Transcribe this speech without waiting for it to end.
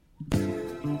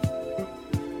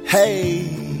Hey,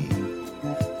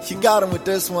 you got him with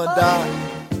this one, Doc.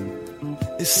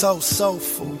 It's so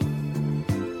soulful.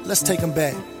 Let's take him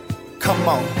back. Come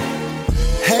on.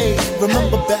 Hey,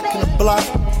 remember back in the block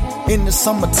in the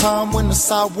summertime when the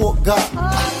sidewalk got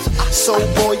so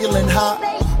boiling hot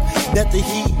that the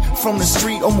heat from the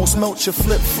street almost melt your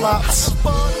flip-flops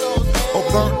or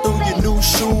burn through your new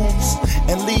shoes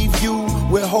and leave you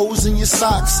with holes in your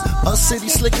socks. Us city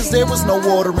slickers, there was no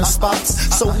watering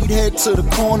spots, so we'd head to the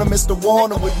corner. Mr.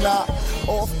 Warner would knock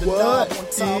off the knob on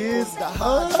top of the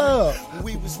hydrant.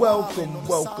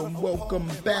 Welcome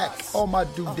back, all my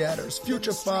doodadders,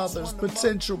 future fathers,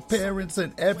 potential parents,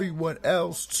 and everyone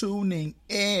else tuning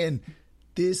in.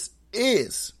 This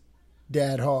is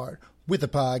Dad Hard with a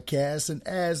podcast, and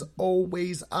as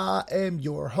always, I am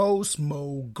your host,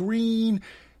 Mo Green.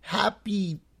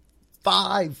 Happy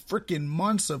 5 freaking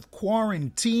months of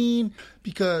quarantine,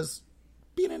 because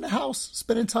being in the house,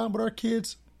 spending time with our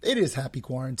kids, it is happy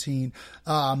quarantine.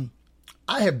 I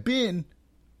have been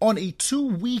on a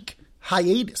 2-week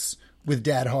hiatus with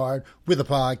Dad Hard with a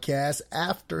podcast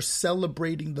after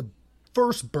celebrating the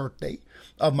first birthday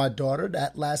of my daughter.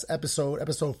 That last episode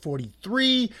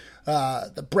 43,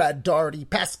 the Brad Daugherty,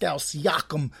 Pascal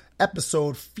Siakam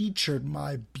episode featured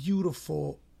my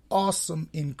beautiful, awesome,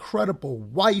 incredible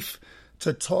wife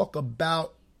to talk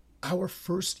about our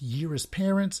first year as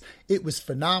parents. It was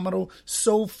phenomenal,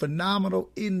 so phenomenal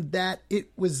in that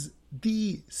it was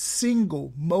the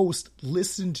single most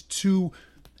listened to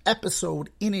episode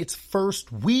in its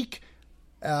first week.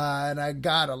 And I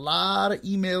got a lot of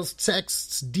emails,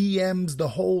 texts, DMs, the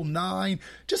whole 9,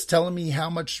 just telling me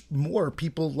how much more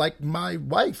people like my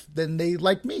wife than they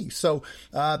like me. So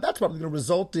that's probably going to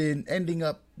result in ending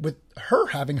up with her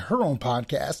having her own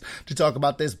podcast to talk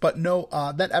about this. But no,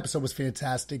 that episode was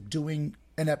fantastic. Doing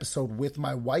an episode with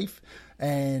my wife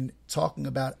and talking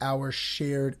about our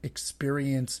shared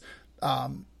experience,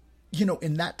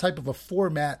 in that type of a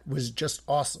format was just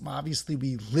awesome. Obviously,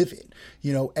 we live it,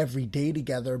 every day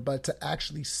together, but to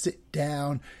actually sit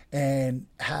down and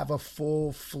have a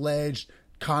full-fledged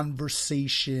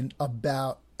conversation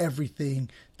about everything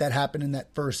that happened in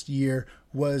that first year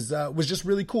was just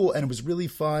really cool, and it was really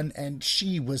fun, and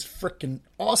she was freaking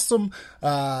awesome.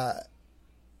 So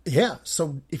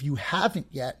if you haven't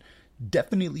yet,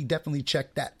 definitely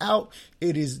check that out.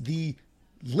 It is the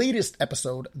latest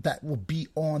episode that will be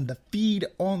on the feed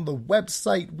on the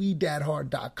website,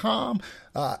 wedadhard.com.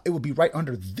 It will be right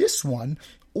under this one,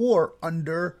 or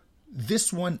under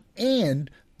this one and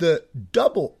the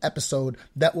double episode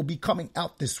that will be coming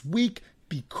out this week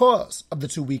because of the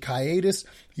 2-week hiatus.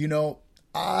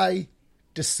 I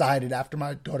decided after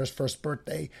my daughter's first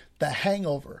birthday, the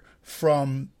hangover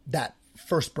from that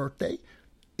first birthday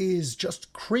is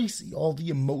just crazy. All the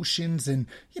emotions and,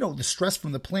 the stress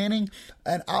from the planning.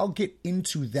 And I'll get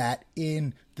into that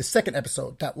in the second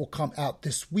episode that will come out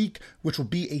this week, which will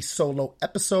be a solo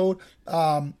episode.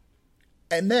 And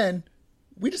then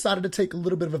we decided to take a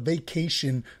little bit of a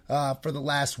vacation for the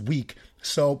last week.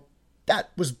 So that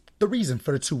was the reason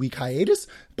for the 2-week hiatus.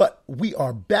 But we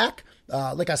are back.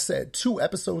 Like I said, 2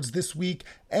 episodes this week.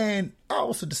 And I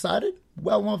also decided,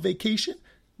 while on vacation,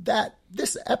 that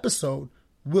this episode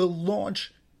will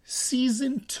launch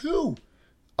season 2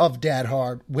 of Dad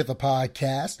Hard with a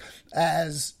podcast.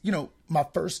 As my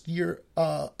first year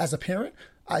as a parent,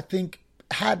 I think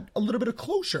had a little bit of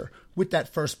closure with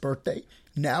that first birthday.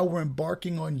 Now we're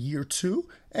embarking on year 2,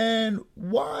 and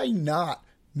why not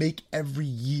make every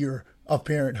year of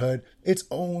parenthood its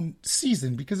own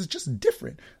season, because it's just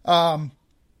different. It'll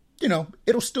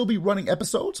still be running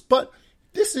episodes, but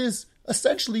this is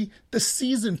essentially the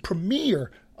season premiere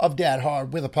of Dad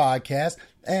Hard with a podcast.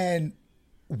 And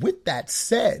with that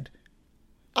said,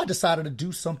 I decided to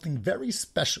do something very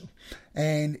special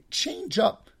and change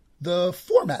up the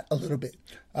format a little bit.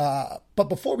 But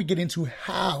before we get into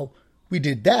how we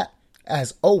did that,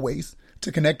 as always,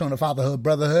 to connect on the fatherhood,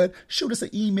 brotherhood, shoot us an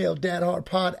email,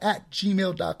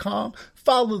 dadhardpod@gmail.com.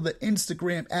 Follow the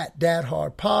Instagram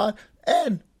 @dadhardpod.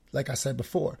 And like I said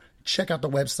before, check out the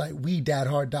website,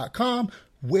 wedadhard.com,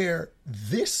 where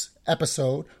this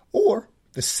episode, or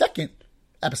the second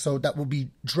episode that will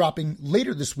be dropping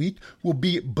later this week, will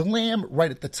be blam right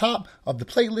at the top of the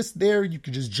playlist there. You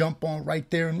can just jump on right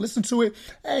there and listen to it.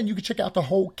 And you can check out the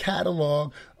whole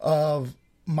catalog of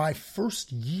my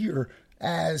first year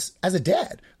as a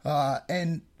dad,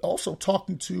 and also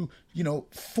talking to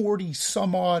 40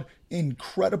 some odd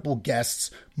incredible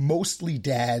guests, mostly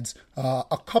dads,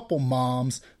 a couple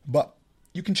moms, but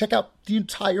you can check out the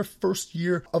entire first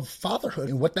year of fatherhood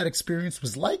and what that experience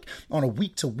was like on a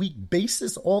week-to-week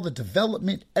basis, all the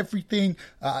development, everything.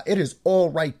 It is all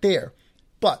right there.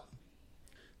 But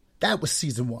that was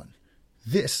season 1.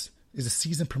 This is a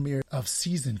season premiere of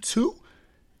season 2.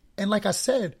 And like I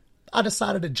said, I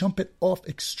decided to jump it off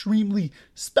extremely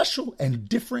special and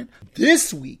different.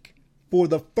 This week, for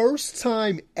the first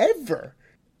time ever,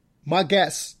 my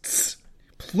guests,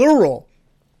 plural,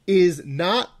 is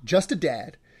not just a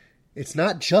dad. It's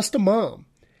not just a mom.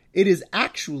 It is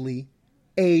actually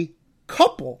a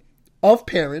couple of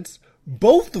parents,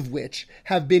 both of which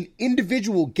have been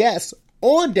individual guests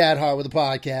on Dad Hard with the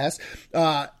podcast.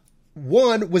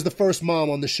 One was the first mom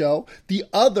on the show. The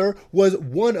other was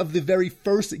one of the very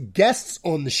first guests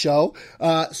on the show.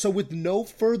 So with no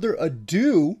further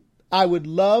ado, I would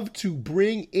love to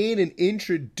bring in and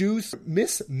introduce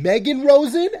Miss Megan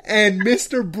Rosen and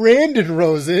Mr. Brandon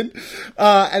Rosen.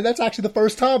 And that's actually the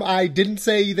first time I didn't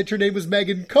say that your name was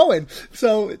Megan Cohen.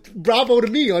 So bravo to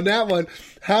me on that one.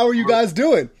 How are you guys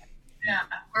doing? Yeah,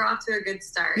 we're off to a good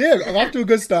start. Yeah, I'm off to a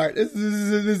good start. This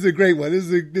is a great one. This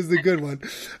is a good one.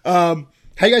 How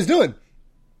you guys doing?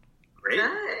 Great.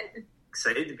 Good.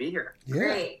 Excited to be here. Yeah.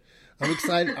 Great. I'm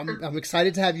excited. I'm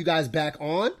excited to have you guys back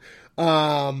on.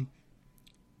 A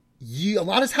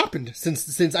lot has happened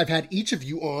since I've had each of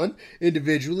you on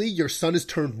individually. Your son has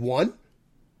turned 1,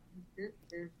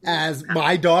 as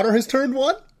my daughter has turned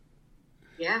 1.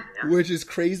 Yeah. Which is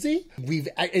crazy. We've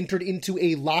entered into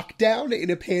a lockdown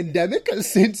in a pandemic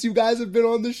since you guys have been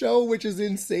on the show, which is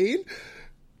insane.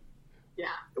 Yeah.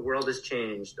 The world has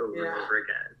changed over and over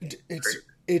again.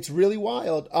 It's really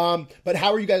wild. But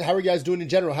how are you guys doing in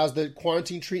general? How's the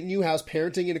quarantine treating you? How's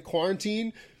parenting in a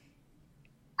quarantine?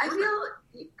 I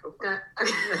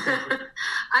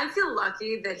feel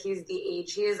lucky that he's the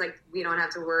age he is. Like, we don't have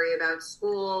to worry about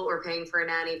school or paying for a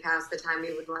nanny past the time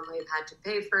we would normally have had to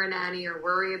pay for a nanny or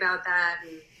worry about that.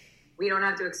 And we don't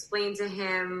have to explain to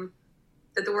him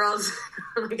that the world's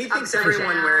he thinks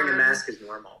everyone wearing a mask is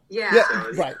normal. Yeah,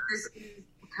 so right. This is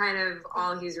kind of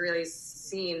all he's really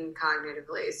seen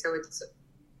cognitively. So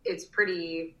it's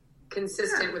pretty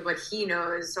consistent with what he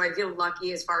knows. So I feel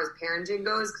lucky as far as parenting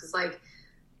goes, because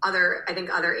I think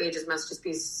other ages must just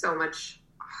be so much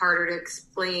harder to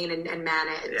explain and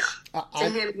manage. Yeah. To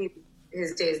him,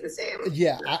 his day is the same.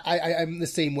 Yeah, I'm the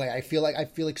same way. I feel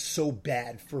like so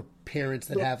bad for parents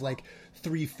that have like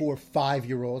 3, 4,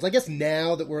 5-year-olds. I guess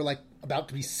now that we're like about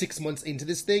to be 6 months into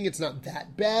this thing, it's not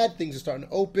that bad. Things are starting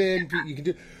to open. You can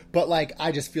do, but like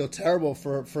I just feel terrible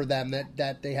for them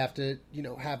that they have to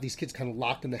have these kids kind of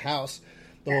locked in the house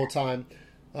the whole time.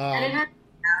 And it has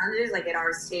challenges. Like at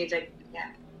our stage, I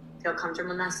can't feel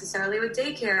comfortable necessarily with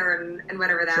daycare and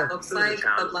whatever that looks like.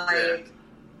 But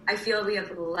I feel we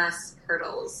have less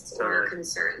hurdles or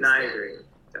concerns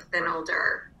than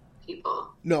older people.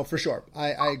 No, for sure.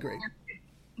 I agree.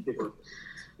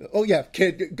 Oh yeah,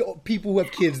 people who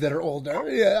have kids that are older.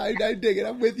 Yeah, I dig it.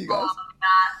 I'm with you guys.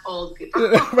 Not old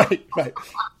people. Right.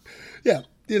 Yeah,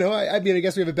 I mean, I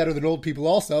guess we have it better than old people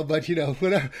also, but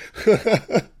whatever.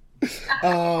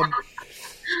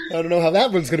 I don't know how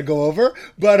that one's going to go over,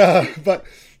 but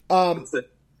it's a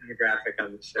demographic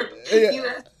on the show.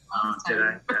 Yeah. Did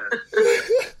I?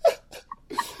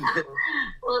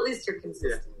 Well, at least you're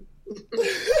consistent.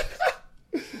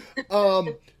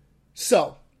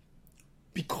 So,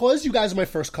 because you guys are my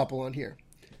first couple on here,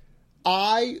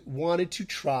 I wanted to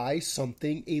try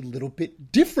something a little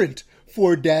bit different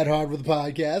for Dad Hard with the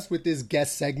podcast with this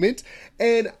guest segment,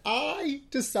 and I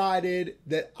decided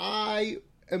that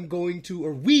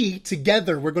we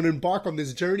together, we're going to embark on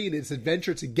this journey and this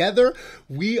adventure together.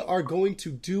 We are going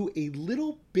to do a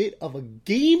little bit of a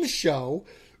game show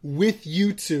with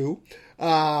you two.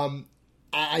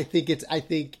 I think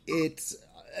it's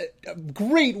a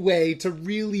great way to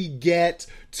really get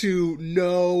to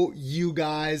know you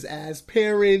guys as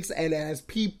parents and as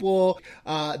people.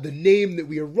 The name that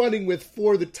we are running with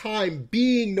for the time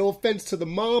being, no offense to the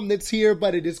mom that's here,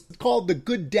 but it is called the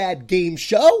Good Dad Game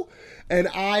Show. And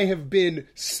I have been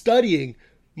studying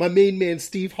my main man,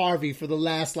 Steve Harvey, for the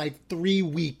last 3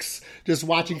 weeks, just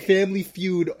watching Family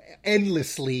Feud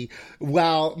endlessly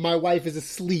while my wife is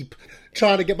asleep,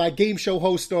 trying to get my game show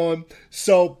host on.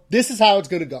 So this is how it's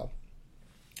going to go.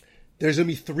 There's going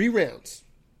to be 3 rounds.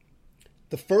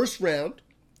 The first round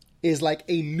is like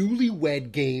a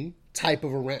newlywed game type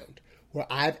of a round where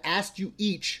I've asked you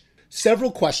each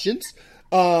several questions.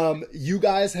 You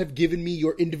guys have given me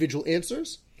your individual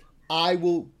answers. I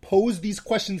will pose these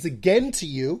questions again to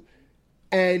you,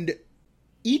 and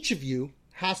each of you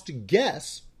has to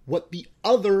guess what the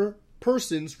other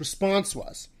person's response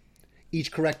was.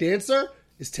 Each correct answer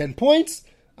is 10 points.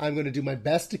 I'm going to do my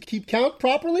best to keep count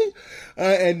properly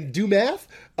and do math.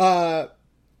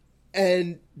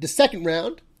 And the second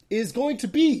round is going to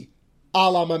be a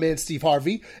la my man Steve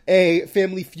Harvey, a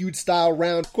Family Feud style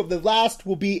round. The last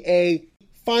will be a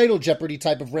Final Jeopardy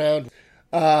type of round.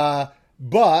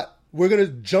 But we're going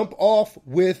to jump off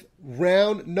with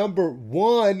round number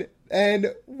 1.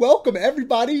 And welcome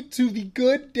everybody to the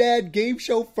Good Dad Game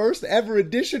Show first ever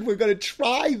edition. We're going to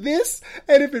try this.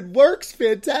 And if it works,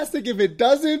 fantastic. If it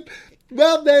doesn't,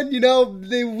 well then,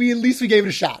 we at least we gave it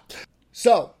a shot.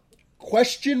 So,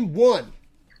 question 1.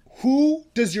 Who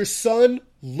does your son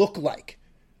look like?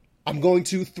 I'm going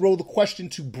to throw the question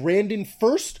to Brandon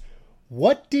first.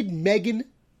 What did Megan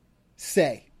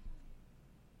say?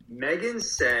 Megan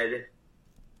said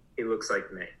he looks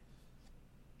like me.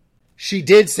 She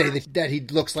did say that he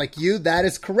looks like you. That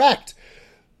is correct.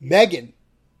 Megan,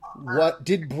 what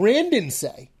did Brandon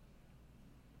say?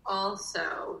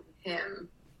 Also him.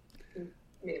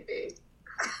 Maybe.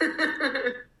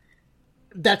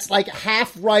 That's like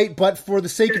half right, but for the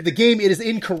sake of the game, it is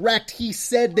incorrect. He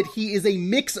said that he is a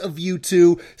mix of you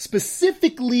two,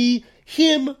 specifically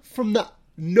him from the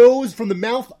nose, from the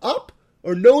mouth up,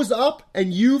 or nose up,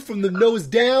 and you from the nose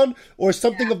down, or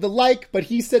something of the like, but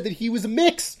he said that he was a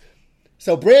mix.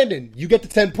 So, Brandon, you get the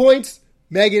 10 points.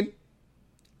 Megan.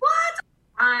 What?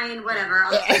 Fine,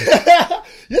 whatever.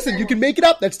 Listen, you can make it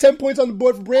up. That's 10 points on the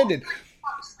board for Brandon.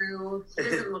 True. He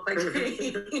doesn't look like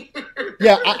me.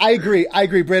 Yeah, I agree. I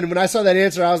agree, Brandon. When I saw that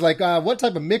answer, I was like, what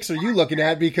type of mix are you looking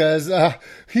at? Because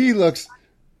he looks...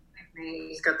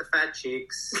 He's got the fat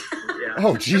cheeks. Yeah.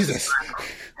 Oh, Jesus.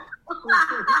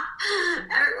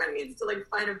 Everyone needs to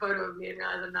find a photo of me and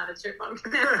realize I'm not a chipmunk.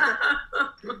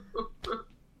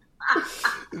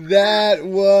 That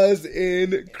was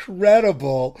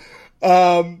incredible.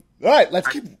 All right, let's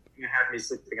keep... You have me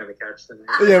sleeping on the couch tonight.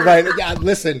 Yeah, right. Yeah,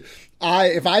 listen,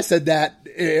 if I said that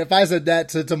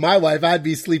to my wife, I'd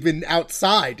be sleeping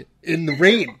outside in the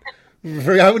rain.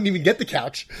 I wouldn't even get the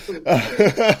couch.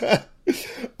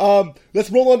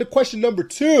 Let's roll on to question number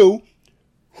 2.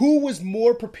 Who was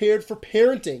more prepared for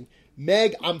parenting?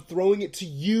 Meg, I'm throwing it to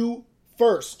you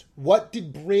first. What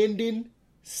did Brandon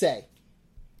say?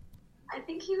 I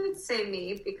think he would say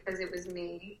me because it was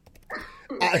me.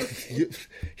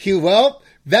 Well,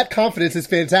 that confidence is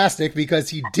fantastic because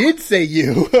he did say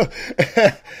you,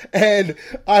 and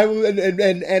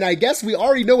I guess we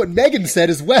already know what Megan said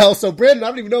as well. So, Brandon, I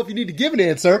don't even know if you need to give an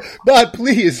answer, but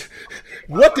please,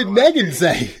 what did Megan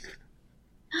say?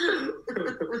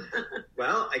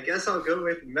 Well, I guess I'll go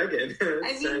with Megan.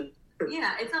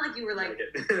 Yeah, it's not like you were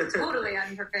totally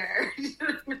unprepared,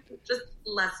 just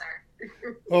lesser.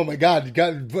 Oh my God,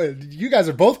 you guys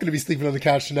are both going to be sleeping on the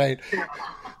couch tonight.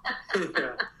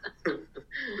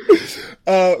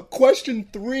 Question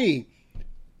 3.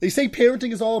 They say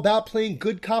parenting is all about playing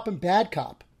good cop and bad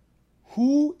cop.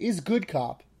 Who is good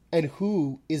cop and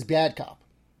who is bad cop?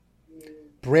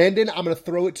 Brandon, I'm going to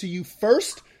throw it to you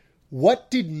first.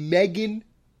 What did Megan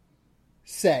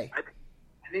say? I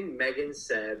think Megan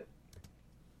said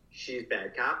she's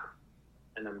bad cop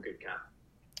and I'm good cop.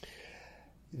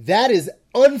 That is,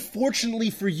 unfortunately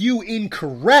for you,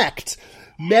 incorrect.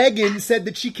 Megan said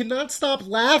that she cannot stop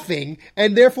laughing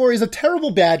and therefore is a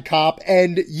terrible bad cop,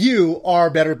 and you are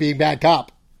better at being bad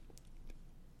cop.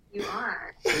 You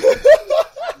are.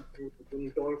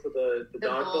 Going for the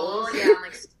dog balls? Yeah,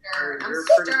 I'm stern. I'm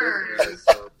stern. There,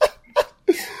 so.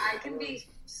 I can be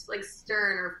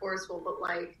stern or forceful, but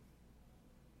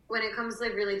when it comes to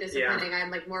really disciplining,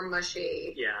 I'm more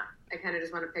mushy. Yeah. I kind of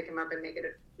just want to pick him up and make it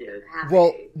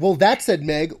happy. Well, that said,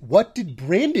 Meg, what did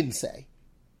Brandon say?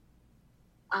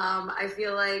 I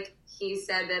feel like he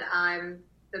said that I'm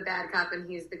the bad cop and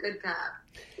he's the good cop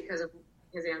because of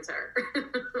his answer.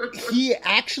 He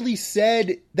actually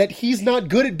said that he's not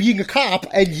good at being a cop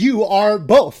and you are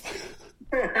both.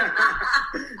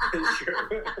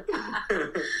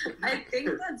 I think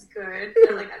that's good.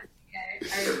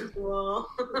 I'm cool.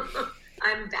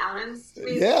 I'm balanced.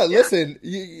 Yeah, listen.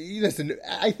 Listen.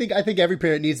 I think every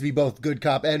parent needs to be both good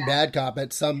cop and bad cop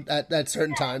at certain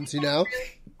times. More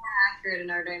accurate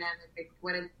in our dynamic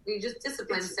when we just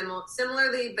discipline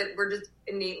similarly, but we're just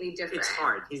innately different. It's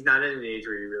hard. He's not at an age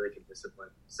where you really can discipline.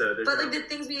 So, the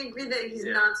things we agree that he's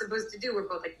not supposed to do, we're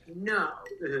both no.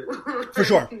 For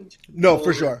sure. No,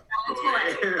 for sure.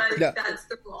 That's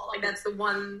the rule. That's the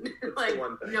one.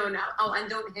 No. Oh, and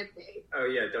don't hit me. Oh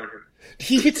yeah, don't hit me.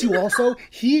 He hits you also.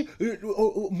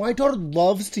 My daughter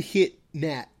loves to hit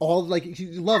Nat. She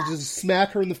loves to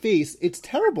smack her in the face. It's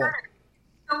terrible.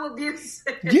 So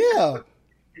abusive. Yeah.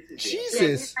 Jesus. Yeah,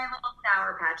 he's my little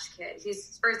Sour Patch Kid.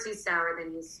 He's sour,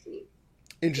 then he's sweet.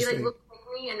 Interesting. He looks like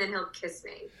me, and then he'll kiss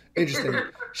me. Interesting.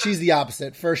 She's the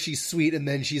opposite. First she's sweet, and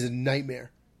then she's a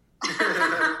nightmare.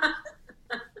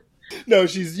 No,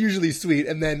 she's usually sweet,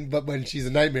 but when she's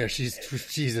a nightmare, she's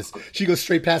Jesus. She goes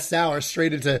straight past sour,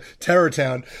 straight into Terror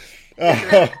Town.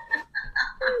 Oh,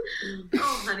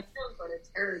 honey, don't go to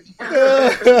Terror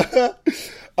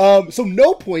Town. So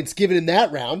no points given in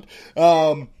that round.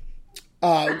 On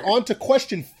to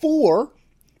question 4.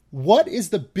 What is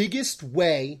the biggest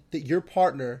way that your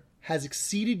partner has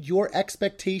exceeded your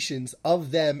expectations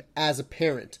of them as a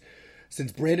parent?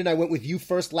 Since Brandon, I went with you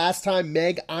first last time.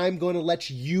 Meg, I'm going to let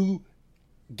you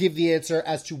give the answer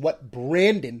as to what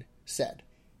Brandon said.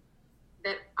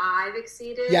 That I've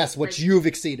exceeded? Yes, what you've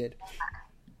exceeded.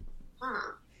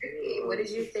 Huh. What did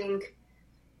you think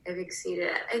I've exceeded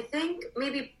at? I think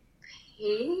maybe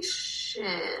patience.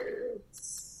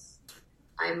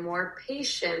 I'm more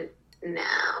patient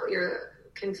now. You're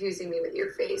confusing me with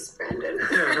your face, Brendan.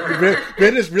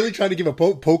 Brendan's really trying to give a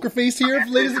poker face here,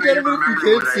 ladies and gentlemen, if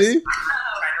you can't see. I'm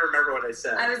trying to remember what I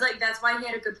said. I was like, that's why he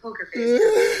had a good poker face.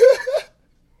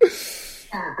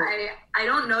 I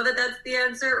don't know that that's the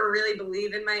answer or really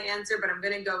believe in my answer, but I'm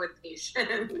going to go with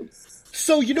patience.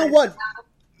 So you know what?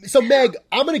 So Meg,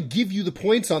 I'm going to give you the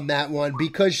points on that one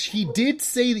because he did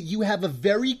say that you have a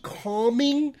very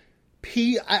calming...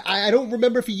 I don't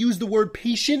remember if he used the word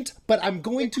patient, but I'm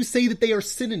going to say that they are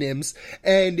synonyms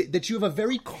and that you have a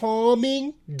very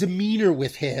calming demeanor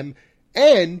with him.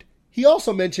 And he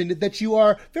also mentioned that you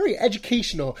are very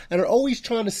educational and are always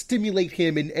trying to stimulate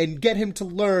him and get him to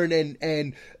learn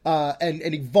and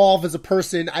evolve as a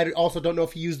person. I also don't know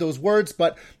if he used those words,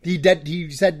 but he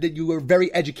said that you were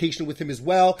very educational with him as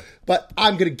well. But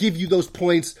I'm going to give you those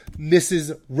points,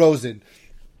 Mrs. Rosen.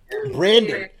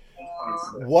 Brandon.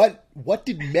 What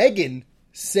did Megan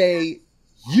say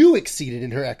you exceeded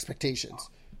in her expectations?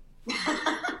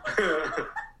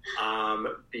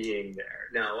 Being there.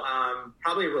 No,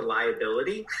 probably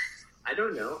reliability. I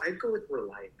don't know. I'd go with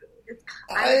reliability.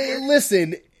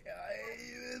 Listen,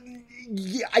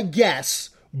 I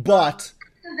guess, but...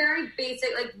 It's a very basic,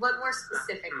 like, what more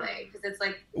specifically? Because it's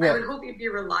like, I would hope you'd be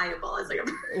reliable as like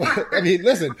a... I mean,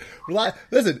 listen,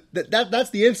 that's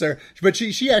the answer. But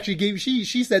she actually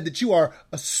she said that you are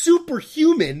a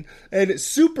superhuman and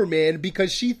Superman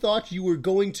because she thought you were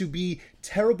going to be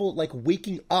terrible, like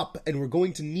waking up and we're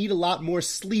going to need a lot more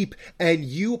sleep. And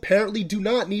you apparently do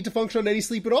not need to function on any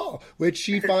sleep at all, which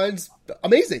she finds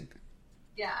amazing.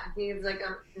 Yeah, he's like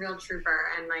a real trooper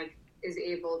and like is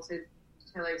able to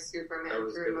like Superman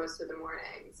through most of the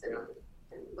mornings and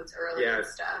what's early and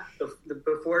stuff.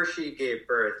 Before she gave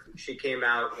birth, she came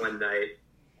out one night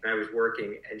and I was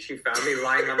working and she found me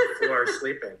lying on the floor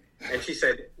sleeping. And she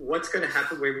said, "What's going to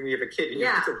happen when we have a kid? You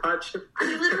have to watch him." I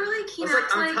literally came out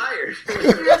to I'm tired.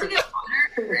 We have to get on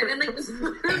our Brandon like was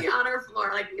literally on our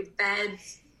floor. Like we have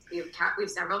beds, we have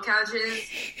several couches.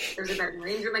 There's a bed in the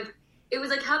range room. Like it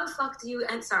was like, how the fuck do you?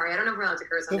 And sorry, I don't know if we're allowed to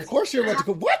curse on this. Of course you're allowed to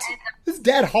go. What? This is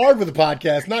Dad hard with a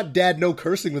podcast, not Dad no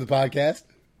cursing with a podcast.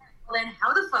 Well, then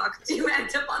how the fuck do you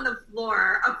end up on the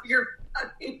floor of your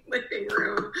fucking living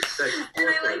room? And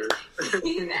I like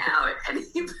came out and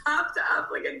he popped up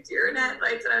like a deer in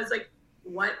headlights and I was like,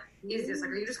 what is this? Like,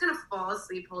 are you just gonna fall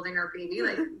asleep holding our baby?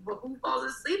 Like, who falls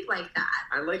asleep like that?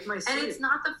 I like my sleep. And it's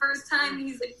not the first time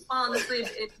he's like fallen asleep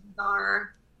in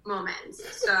bizarre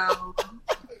moments. So,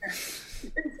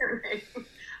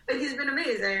 but he's been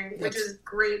amazing, which is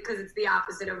great because it's the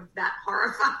opposite of that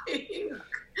horrifying.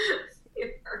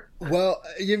 Well,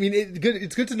 I mean,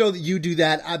 it's good to know that you do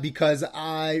that because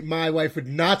my wife would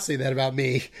not say that about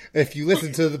me. If you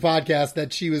listen to the podcast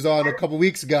that she was on a couple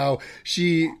weeks ago,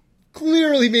 she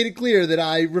clearly made it clear that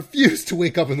I refuse to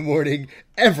wake up in the morning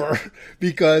ever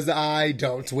because I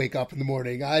don't wake up in the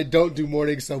morning. I don't do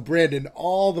mornings. So Brandon,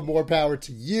 all the more power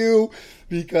to you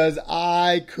because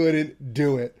I couldn't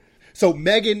do it. So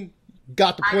Megan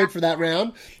got the point for that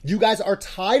round. You guys are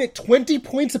tied at 20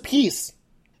 points apiece.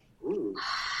 Ooh.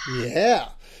 Yeah.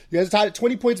 You guys are tied at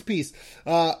 20 points apiece.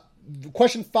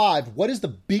 Question 5. What is the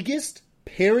biggest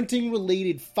parenting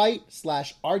related fight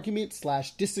 / argument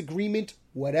 / disagreement,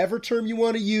 whatever term you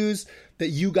want to use, that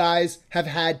you guys have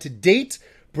had to date?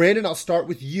 Brandon, I'll start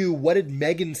with you. What did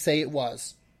Megan say it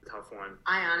was? Tough one.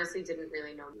 I honestly didn't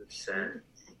really know what she said.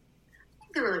 I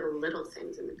think there were like little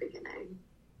things in the beginning.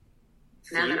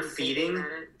 Feeding.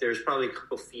 There's probably a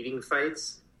couple feeding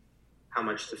fights. How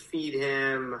much to feed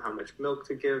him, how much milk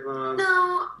to give him.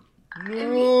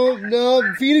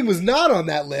 No, feeding was not on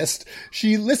that list.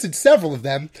 She listed several of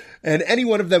them, and any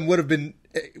one of them would have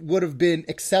been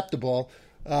acceptable,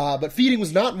 but feeding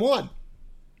was not one.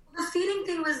 The feeding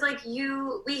thing was like he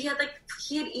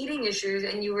had eating issues,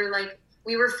 and you were like,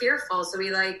 we were fearful, so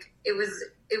it was.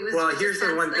 Well, here's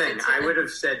the one thing. I would have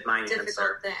said my answer.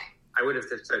 Difficult thing. I would have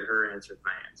said her answer is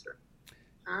my answer.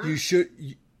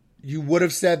 You would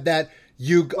have said that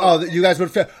you guys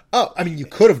would have. Oh, I mean, you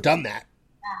could have done that.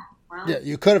 Yeah,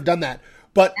 you could have done that.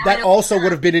 But that also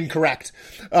would have been incorrect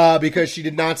because she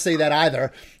did not say that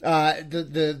either.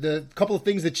 The couple of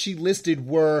things that she listed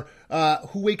were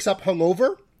who wakes up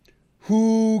hungover,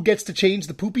 who gets to change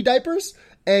the poopy diapers,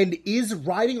 and is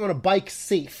riding on a bike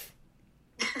safe.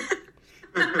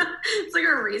 It's like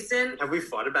a recent. Have we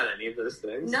fought about any of those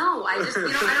things? No, I don't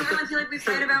really feel like we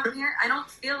fight about I don't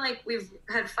feel like we've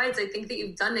had fights. I think that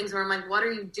you've done things where I'm like, what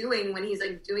are you doing when he's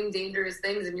like doing dangerous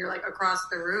things and you're like across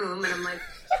the room and I'm like,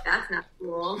 that's not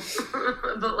cool.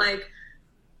 But like,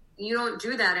 you don't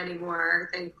do that anymore,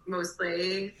 I think,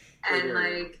 mostly. And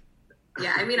like,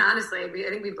 yeah, I mean, honestly, I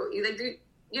think we both, you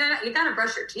gotta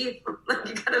brush your teeth. Like,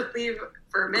 you gotta leave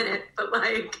for a minute. But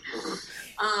like,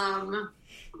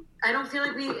 I don't feel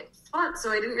like we fought,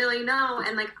 so I didn't really know.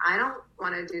 And, like, I don't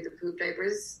want to do the poop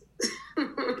diapers.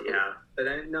 Yeah, but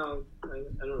I don't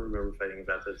remember fighting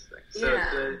about those things. So,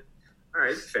 Yeah. all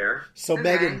right, fair. So, Okay.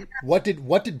 Megan, what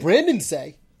did Brandon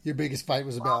say your biggest fight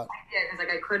was about? Yeah, because,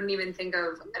 like, I couldn't even think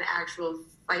of an actual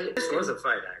fight. This was a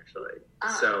fight, actually.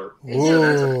 So,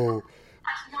 Whoa.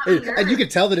 And you can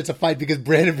tell that it's a fight because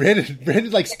Brandon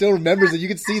like still remembers it. You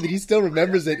can see that he still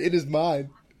remembers it in his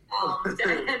mind.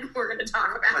 Dead. We're going to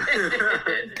talk about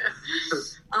it.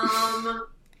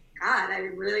 God, I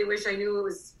really wish I knew it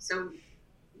was so.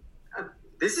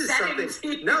 this is something.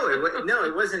 No,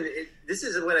 it wasn't. This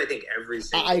is what I think every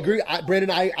single. I agree, Brandon.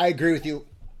 I agree with you.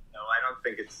 No, I don't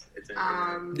think it's anything.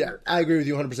 Yeah, I agree with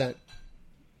you 100%.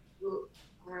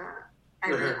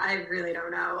 I really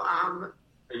don't know. Are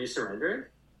you surrendering?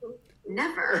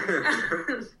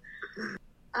 Never.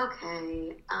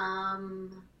 Okay.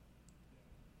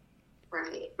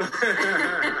 Right.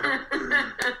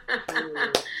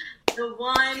 The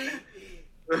one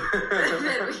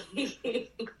that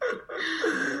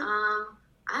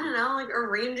I don't know, like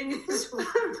arranging his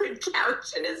the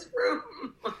couch in his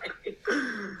room. Like.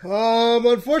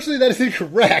 Unfortunately, that is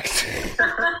incorrect.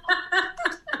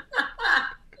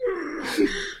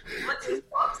 What's he so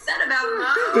upset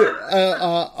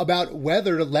about? About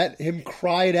whether to let him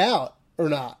cry it out or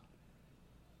not.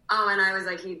 Oh, and I was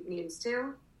like, he needs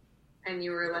to. And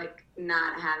you were like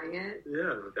not having it.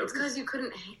 Yeah, it's because you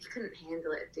couldn't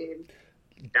handle it, dude.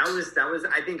 That was.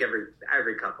 I think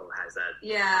every couple has that.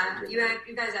 Yeah, you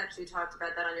guys actually talked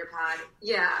about that on your pod.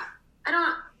 Yeah, I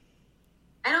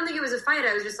don't think it was a fight.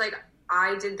 I was just like,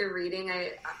 I did the reading.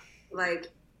 I like,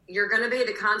 you're gonna pay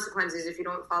the consequences if you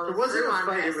don't follow through on this. It wasn't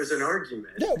a fight. It was an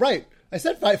argument. Yeah, right. I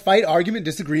said fight, argument,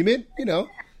 disagreement. You know.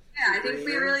 Yeah, I think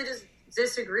we really just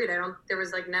disagreed. There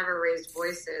was like never raised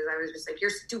voices. I was just like,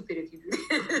 you're stupid if you do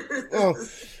this. Oh,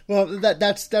 well,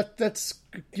 that's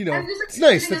you know, like, it's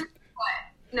nice.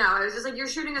 No, I was just like, you're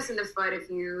shooting us in the foot if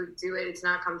you do it. It's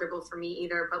not comfortable for me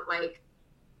either. But like,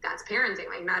 that's parenting.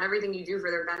 Like, not everything you do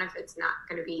for their benefit's not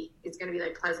going to be. It's going to be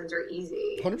like pleasant or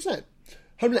easy. 100%.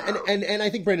 And I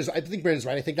think Brandon's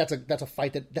right. I think that's a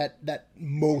fight that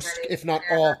most, if not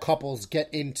all, couples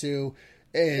get into.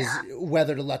 Is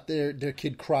whether to let their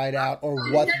kid cry it out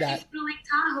or what that. He's going to Lake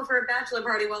Tahoe for a bachelor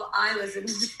party while I listen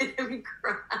to him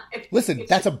cry. Listen,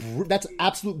 that's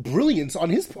absolute brilliance on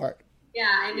his part. Yeah,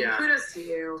 I mean, kudos to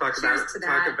you. Talk about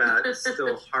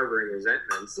still harboring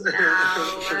resentments. No.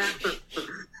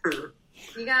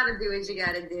 You got to do what you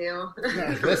got to do.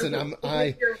 Yeah, listen,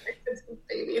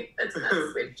 baby. That's not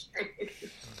switch.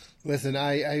 Listen,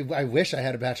 I wish I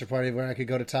had a bachelor party where I could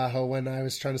go to Tahoe when I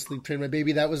was trying to sleep train my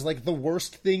baby. That was like the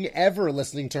worst thing ever,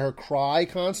 listening to her cry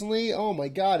constantly. Oh my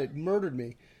God, it murdered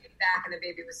me. Back and the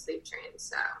baby was sleep trained,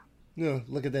 so. No,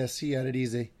 look at this. He had it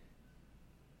easy.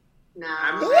 No.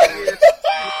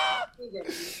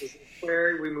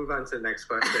 Where we move on to the next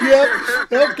question. Yep.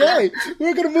 Okay.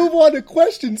 We're going to move on to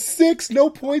question 6. No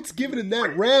points given in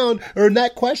that round, or in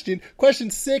that question. Question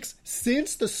 6.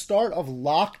 Since the start of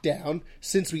lockdown,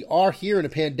 since we are here in a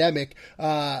pandemic,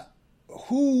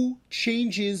 who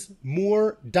changes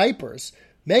more diapers?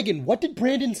 Megan, what did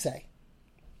Brandon say?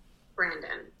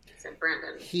 Brandon. He said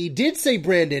Brandon. He did say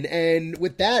Brandon. And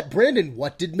with that, Brandon,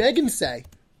 what did Megan say?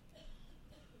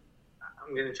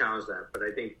 I'm going to challenge that, but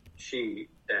I think she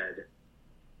said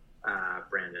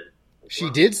Brandon. She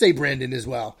did say Brandon as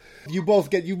well. You both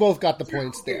got the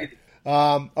points there.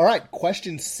 All right,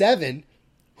 question 7.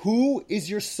 Who is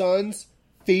your son's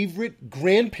favorite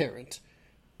grandparent?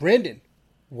 Brandon,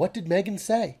 what did Megan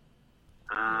say?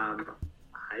 I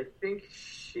think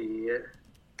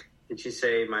did she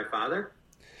say my father?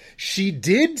 She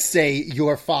did say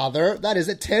your father. That is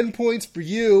at 10 points for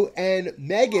you. And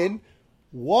Megan,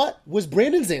 what was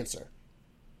Brandon's answer?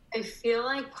 I feel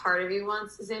like part of you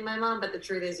wants to say my mom, but the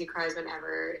truth is he cries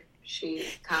whenever she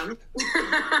comes.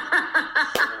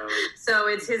 So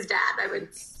it's his dad, I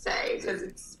would say, because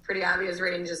it's pretty obvious.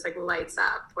 Rain just like lights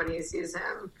up when he sees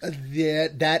him. Yeah,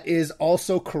 that is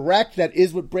also correct. That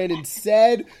is what Brandon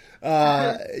said.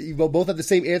 You both have the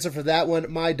same answer for that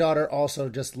one. My daughter also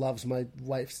just loves my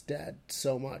wife's dad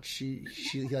so much. She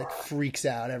like freaks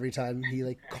out every time he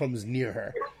like comes near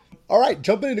her. All right,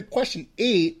 jumping into question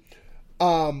 8.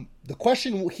 The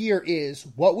question here is,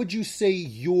 what would you say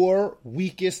your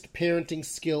weakest parenting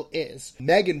skill is?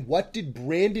 Megan, what did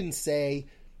Brandon say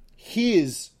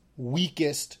his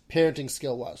weakest parenting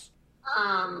skill was?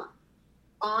 All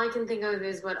I can think of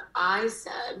is what I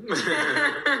said.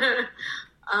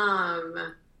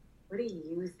 What do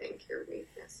you think your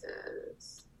weakness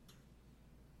is?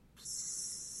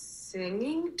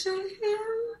 Singing to him?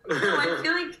 No, I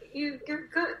feel like you're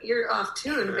good. You're off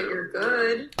tune, but you're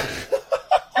good.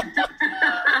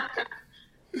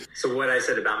 So what I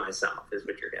said about myself is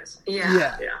what you're guessing.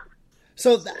 Yeah.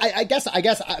 So I guess,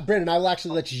 Brandon, I will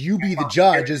actually let you be the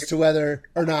judge as to whether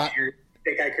or not. You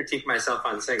think I critique myself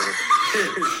on singing?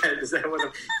 Is that what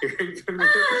I'm hearing from you?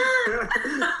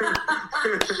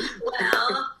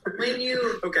 Well, when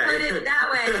you Okay. put it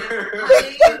that way,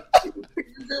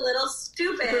 it's a little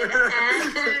stupid, and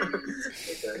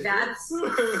that's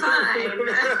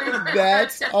fine.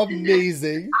 That's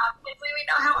amazing. Obviously, we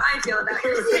know how I feel about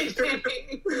your singing.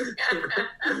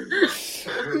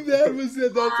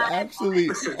 That's absolutely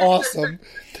awesome.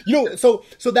 You know, so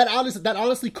that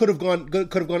honestly could have gone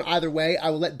either way. I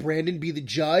will let Brandon be the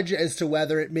judge as to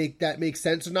whether that makes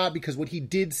sense or not, because what he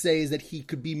did say is that he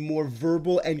could be more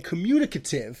verbal and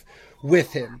communicative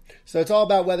with him. So it's all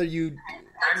about whether you.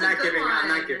 I'm not giving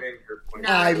her point.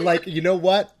 I like, you know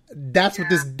what? That's what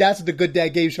the Good Dad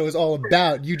Game Show is all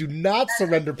about. You do not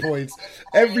surrender points.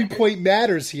 Every point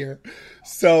matters here.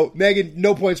 So Megan,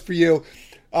 no points for you.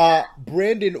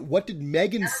 Brandon, what did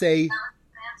Megan say?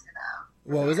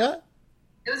 What was that?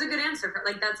 It was a good answer.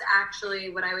 Like, that's actually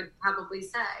what I would probably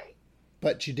say.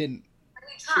 But you didn't.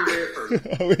 She did.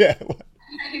 Oh yeah.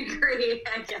 I agree.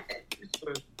 I get it.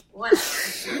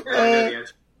 Whatever.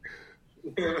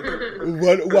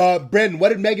 Brandon, what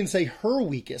did Megan say her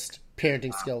weakest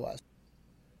parenting skill was?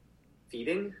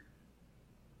 Feeding?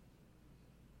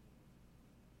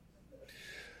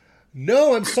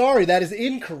 No, I'm sorry. That is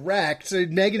incorrect. So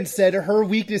Megan said her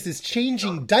weakness is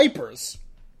changing diapers.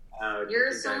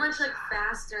 You're so much like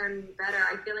faster and better.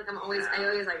 I feel like I always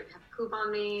like have poop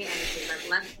on me and it's like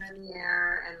left in the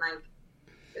air and like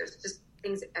there's just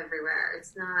things everywhere.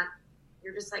 It's not,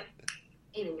 you're just like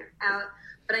in and you're out.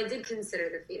 But I did consider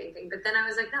the feeding thing. But then I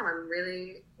was like, no, I'm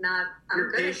really not.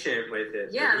 You're good patient with it.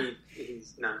 Yeah, but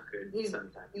he's not good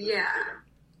sometimes. Yeah,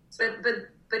 so. But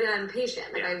I'm patient.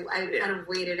 Like I kind of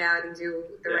wait it out and do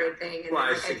the right thing. And well,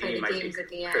 then, I play the games at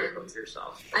the end.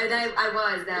 Yourself.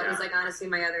 That was like honestly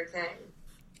my other thing.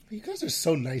 You guys are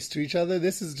so nice to each other.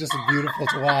 This is just beautiful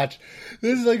to watch.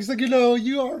 This is like, it's like, you know,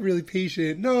 you are really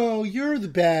patient. No, you're the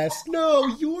best. No,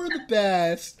 you're the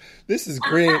best. This is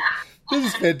great. This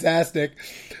is fantastic.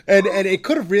 And it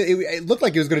could have really, it looked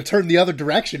like it was going to turn the other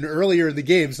direction earlier in the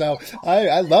game. So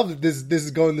I love that this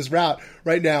is going this route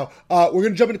right now. We're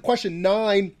going to jump into question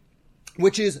 9,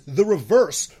 which is the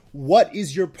reverse. What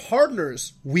is your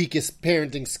partner's weakest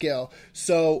parenting skill?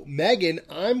 So, Megan,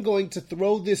 I'm going to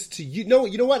throw this to you. No,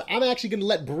 you know what? I'm actually going to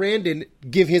let Brandon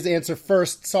give his answer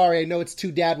first. Sorry, I know it's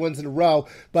 2 dad ones in a row,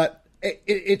 but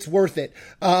it's worth it.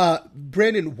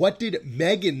 Brandon, what did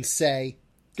Megan say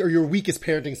or your weakest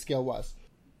parenting skill was?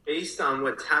 Based on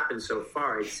what's happened so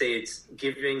far, I'd say it's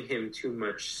giving him too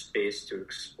much space to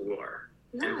explore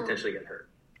and potentially get hurt.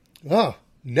 Oh,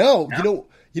 no.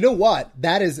 You know what?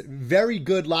 That is very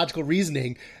good logical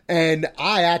reasoning, and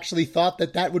I actually thought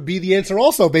that would be the answer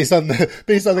also based on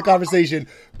the conversation.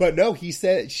 But no, she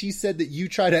said that you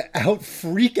try to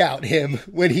freak out him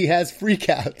when he has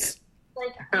freakouts.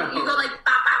 Like you go like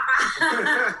bah,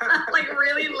 bah, bah. Like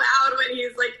really loud when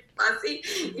he's like fussy.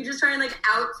 You just try and like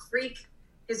out freak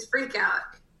his freak out.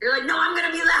 You're like, no, I'm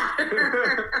gonna be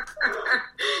louder.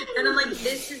 And I'm like,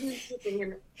 this isn't teaching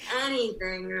him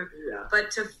anything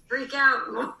but to freak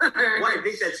out more. Well, I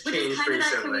think that's changed Which is kind recently. of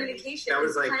that communication. That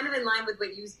was it's kind of in line with what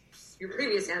your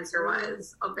previous answer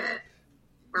was a bit.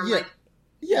 Where I'm like,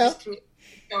 what's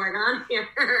going on here?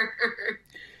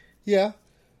 Yeah.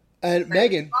 And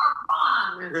Megan,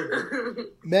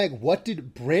 Meg, what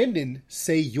did Brandon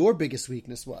say your biggest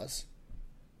weakness was?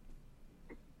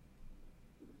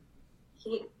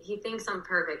 He thinks I'm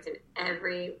perfect in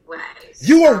every way.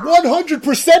 You are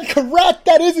 100% correct.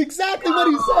 That is exactly what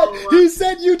he said. He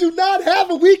said you do not have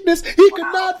a weakness. He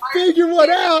could not figure one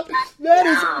out. That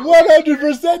is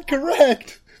 100%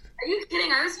 correct. Are you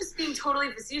kidding? I was just being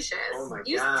totally facetious. Oh my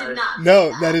you gosh. did not.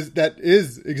 No, that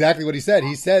is exactly what he said.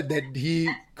 He said that he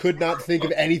could not think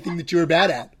of anything that you were bad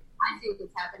at. I think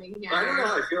it's happening here. I don't know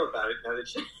how I feel about it now that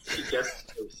she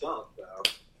guessed herself, though.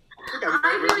 I think I'm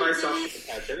I with really myself did. to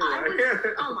catch anyway.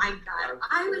 Oh my god!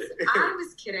 I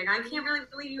was kidding. I can't really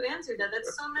believe you answered that.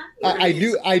 That's so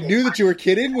nice. I knew that you were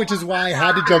kidding, which is why I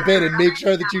had to jump in and make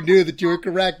sure that you knew that you were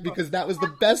correct, because that was the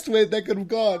best way that could have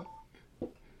gone. That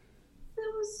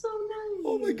was so nice.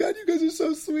 Oh my god, you guys are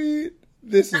so sweet.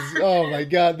 Oh my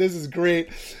god, this is great.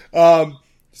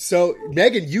 So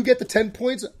Megan, you get the 10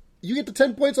 points. You get the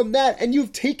 10 points on that, and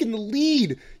you've taken the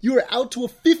lead. You are out to a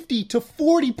 50 to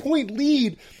 40 point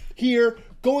lead here,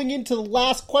 going into the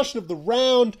last question of the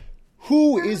round.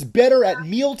 Who is better at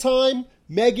mealtime?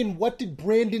 Megan, what did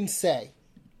Brandon say?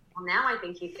 Well, now I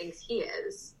think he thinks he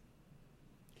is.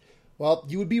 Well,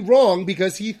 you would be wrong,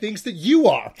 because he thinks that you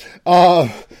are.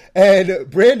 And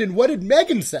Brandon, what did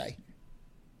Megan say?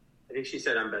 I think she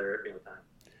said I'm better at mealtime.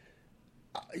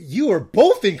 You are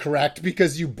both incorrect,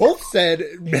 because you both said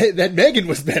that Megan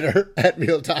was better at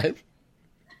mealtime.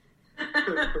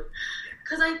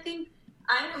 Because I think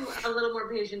I am a little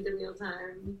more patient at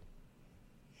mealtime.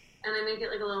 And I make it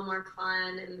like a little more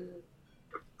fun. And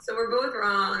so we're both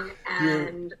wrong.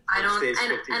 And I don't,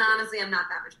 and honestly, I'm not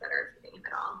that much better at feeding him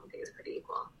at all. I think it's pretty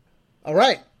equal. All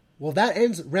right. Well, that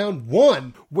ends round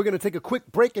one. We're going to take a quick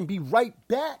break and be right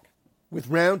back with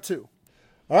round two.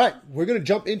 All right, we're going to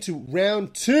jump into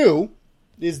round two,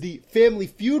 is the Family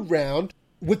Feud round.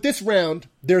 With this round,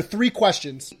 there are 3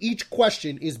 questions. Each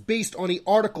question is based on an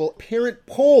article, parent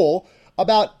poll,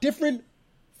 about different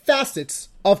facets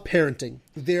of parenting.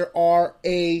 There are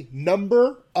a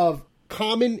number of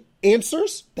common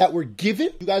answers that were given.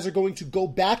 You guys are going to go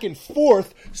back and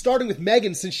forth, starting with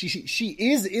Megan, since she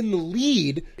is in the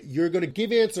lead. You're going to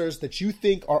give answers that you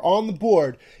think are on the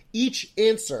board. Each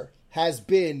answer has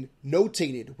been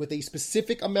notated with a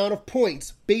specific amount of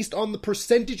points based on the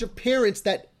percentage of parents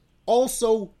that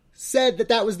also said that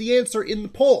that was the answer in the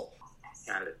poll.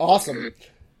 Got it. Awesome.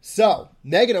 So,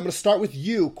 Megan, I'm going to start with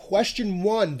you. Question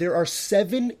 1, there are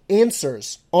 7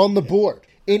 answers on the board.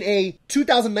 In a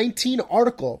 2019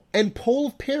 article and poll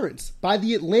of parents by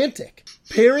The Atlantic,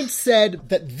 parents said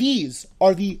that these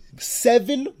are the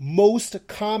 7 most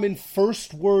common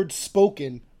first words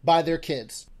spoken by their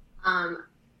kids.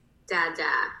 Dad.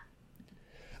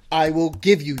 I will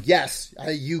give you, yes,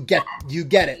 you get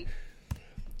it.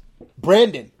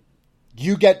 Brandon,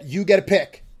 you get a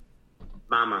pick.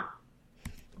 Mama.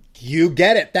 You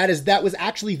get it. That was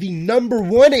actually the number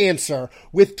 1 answer,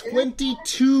 with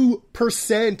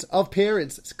 22% of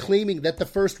parents claiming that the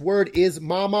first word is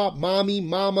mama, mommy,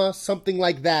 mama, something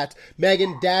like that.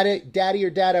 Megan, daddy or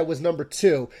dada was number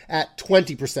 2 at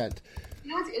 20%.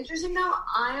 You know what's interesting though?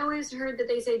 I always heard that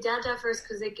they say dad first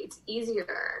because it's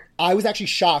easier. I was actually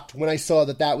shocked when I saw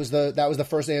that was the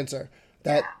first answer.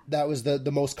 That was the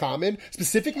most common.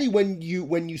 Specifically when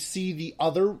you see the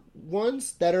other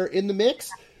ones that are in the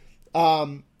mix,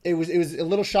 it was a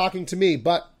little shocking to me.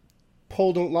 But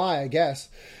poll don't lie, I guess.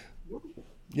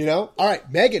 You know. All right,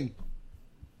 Megan.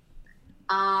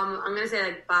 I'm gonna say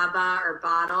like baba or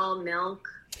bottle milk.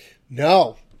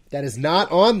 No, that is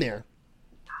not on there.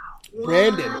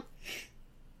 Brandon.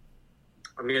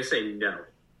 I'm going to say no.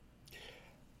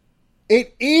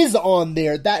 It is on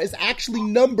there. That is actually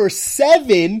number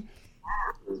 7,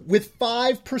 with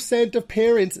 5% of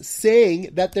parents saying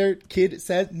that their kid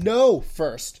said no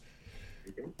first.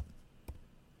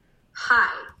 Hi.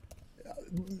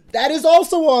 That is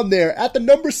also on there at the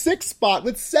number 6 spot,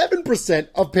 with 7%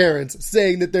 of parents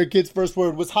saying that their kid's first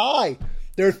word was hi.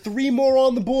 There are 3 more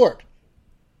on the board.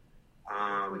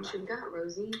 What you got,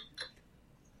 Rosie?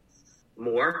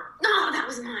 More? No, that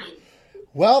was mine.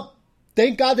 Well,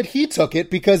 thank God that he took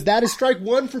it, because that is strike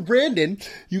 1 for Brandon.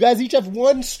 You guys each have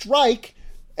 1 strike,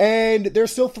 and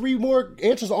there's still 3 more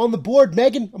answers on the board.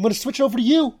 Megan, I'm going to switch over to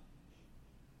you.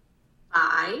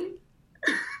 I?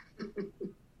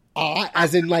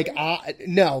 As in like,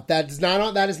 no, that is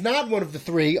not one of the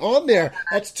 3 on there.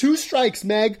 That's 2 strikes,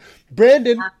 Meg.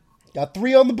 Brandon, got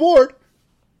 3 on the board.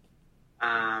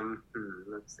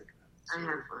 Let's think about this. I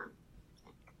have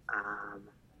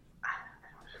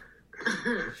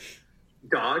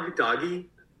one. Doggy.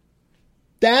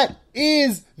 That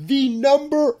is the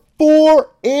number 4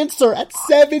 answer at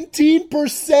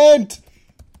 17%.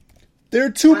 There are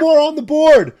 2 more on the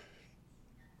board.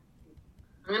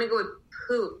 I'm gonna go with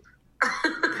poop.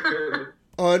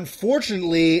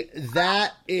 Unfortunately,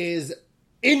 that is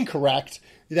incorrect.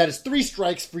 That is 3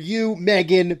 strikes for you,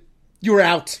 Megan. You're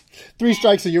out. 3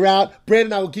 strikes and you're out.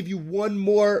 Brandon, I will give you one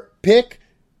more pick,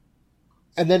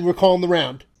 and then we're calling the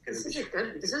round. This is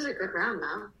a good round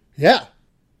now. Yeah.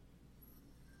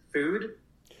 Food?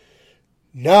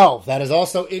 No, that is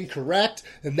also incorrect,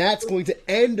 and that's going to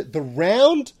end the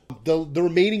round. The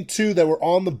remaining 2 that were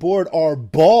on the board are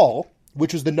ball,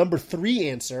 which was the number 3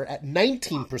 answer at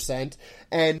 19%,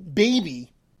 and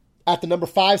baby at the number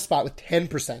 5 spot with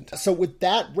 10%. So with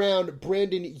that round,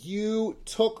 Brandon, you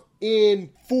took in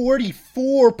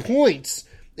 44 points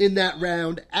in that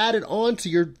round, added on to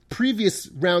your previous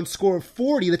round score of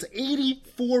 40. That's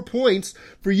 84 points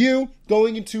for you.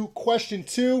 Going into question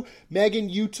 2, Megan,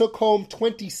 you took home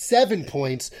 27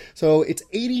 points. So it's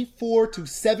 84 to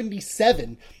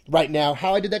 77 right now.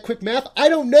 How I did that quick math, I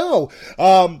don't know.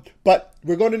 But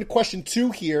we're going into question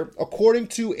 2 here. According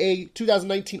to a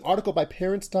 2019 article by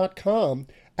Parents.com,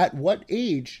 at what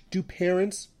age do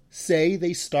parents say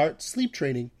they start sleep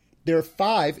training? There are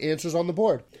 5 answers on the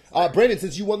board. Brandon,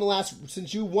 since you won the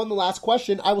last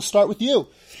question, I will start with you.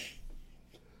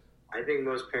 I think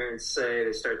most parents say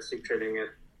they start sleep training at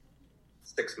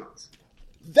 6 months.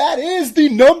 That is the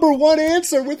number 1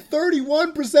 answer, with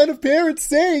 31% of parents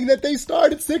saying that they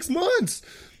start at 6 months.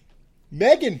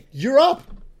 Megan, you're up.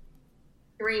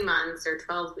 3 months or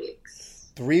 12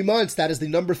 weeks. 3 months. That is the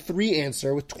number 3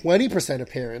 answer, with 20% of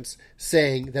parents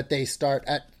saying that they start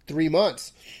at 3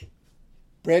 months.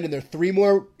 Brandon, there are 3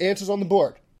 more answers on the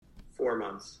board. 4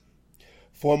 months.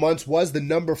 4 months was the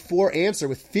number 4 answer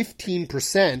with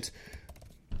 15%.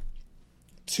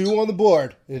 2 on the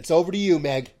board. And it's over to you,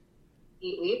 Meg.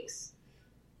 8 weeks?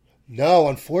 No,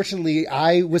 unfortunately,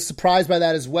 I was surprised by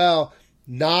that as well.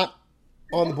 Not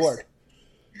on the board.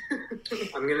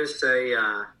 I'm gonna say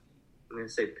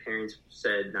parents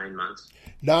said 9 months.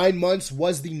 9 months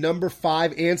was the number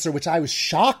 5 answer, which I was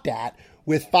shocked at,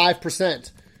 with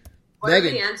 5%. What are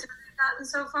the answers we've gotten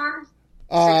so far?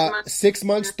 6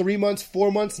 months, 3 months,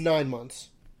 4 months, 9 months.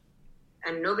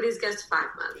 And nobody's guessed 5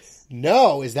 months.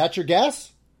 No, is that your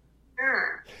guess?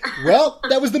 Sure. Well,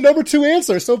 that was the number 2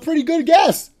 answer, so pretty good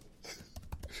guess.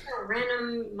 A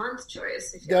random month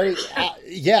choice. If you like.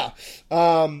 Yeah.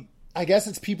 I guess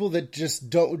it's people that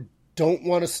just don't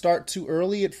want to start too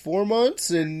early at 4 months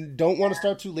and don't want to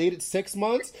start too late at 6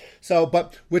 months. So,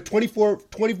 but with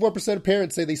 24% of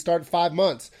parents say they start at 5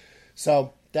 months.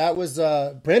 So that was,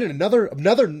 Brandon,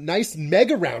 another nice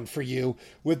mega round for you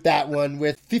with that one,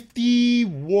 with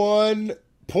 51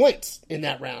 points in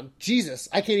that round. Jesus,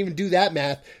 I can't even do that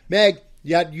math. Meg,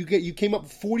 yeah, you came up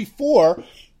with 44.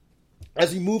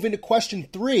 As we move into question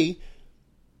 3,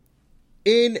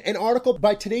 in an article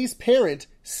by Today's Parent,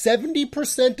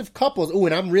 70% of couples,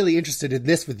 and I'm really interested in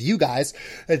this with you guys,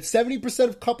 that 70%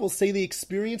 of couples say they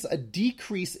experience a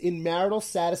decrease in marital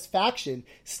satisfaction,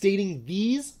 stating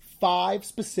these 5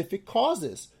 specific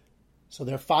causes. So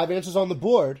there are 5 answers on the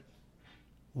board.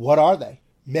 What are they?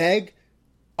 Meg,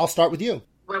 I'll start with you.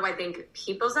 What do I think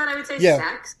people said? I would say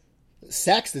sex.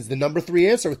 Sex is the number 3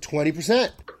 answer with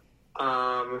 20%.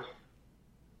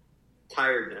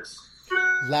 Tiredness.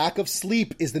 Lack of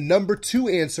sleep is the number 2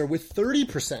 answer with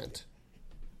 30%.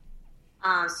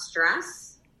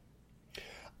 Stress.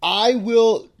 I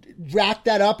will rack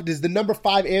that up. It is the number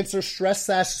 5 answer, stress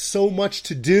 / so much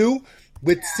to do,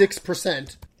 with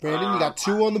 6%. Brandon, you got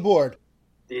 2 on the board.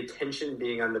 The attention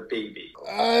being on the baby.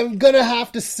 I'm going to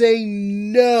have to say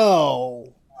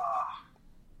no.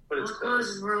 But it's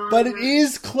close. But it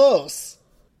is close.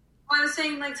 I was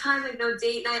saying time, no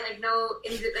date night, no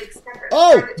separate.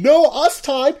 Oh, no, us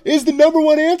time is the number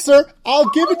 1 answer. I'll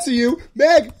give it to you.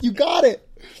 Meg, you got it.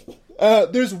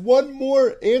 There's one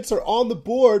more answer on the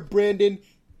board, Brandon.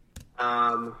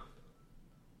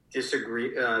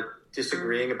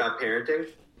 Disagreeing about parenting.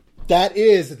 That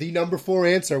is the number 4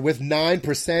 answer with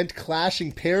 9%.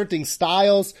 Clashing parenting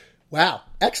styles. Wow,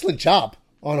 excellent job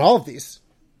on all of these,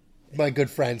 my good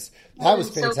friends. That was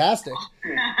fantastic.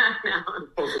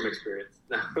 Wholesome experience.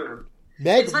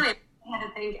 Meg, it's funny. I had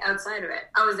to think outside of it.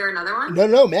 Oh, is there another one?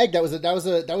 No, Meg. That was a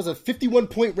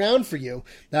 51-point round for you.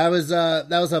 That was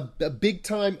a big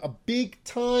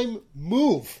time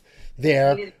move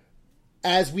there.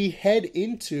 As we head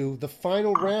into the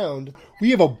final round,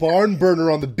 we have a barn burner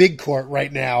on the big court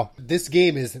right now. This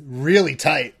game is really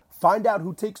tight. Find out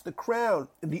who takes the crown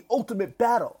in the ultimate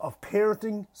battle of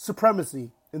parenting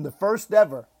supremacy in the first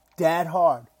ever Dad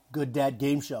Hard, Good Dad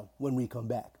game show when we come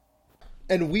back.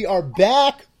 And we are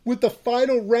back with the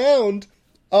final round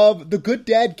of the Good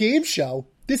Dad game show.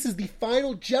 This is the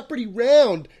final Jeopardy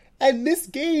round, and this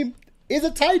game is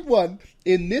a tight one.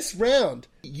 In this round,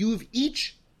 you've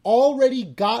each already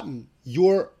gotten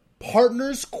your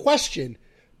partner's question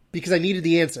because I needed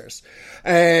the answers.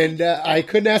 And I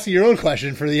couldn't ask you your own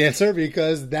question for the answer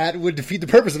because that would defeat the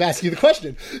purpose of asking you the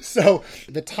question. So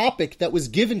the topic that was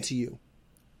given to you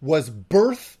was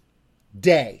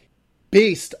birthday.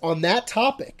 Based on that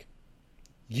topic,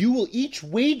 you will each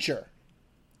wager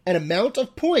an amount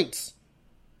of points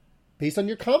based on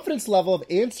your confidence level of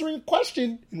answering a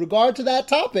question in regard to that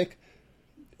topic.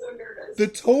 So nervous. The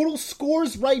total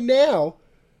scores right now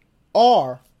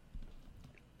are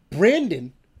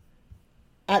Brandon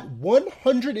at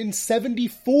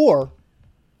 174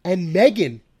 and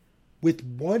Megan with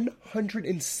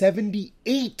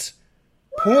 178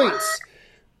 points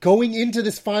going into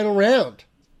this final round.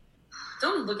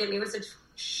 Don't look at me with such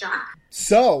shock.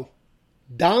 So,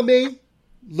 dame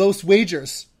los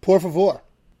wagers, por favor.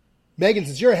 Megan,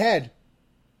 since you're ahead,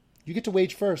 you get to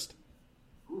wage first.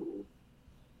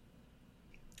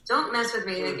 Don't mess with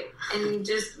me and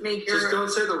just make your... Just don't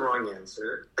say the wrong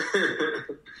answer.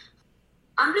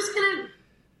 I'm just going to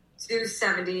do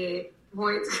 78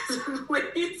 points because I'm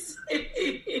waiting.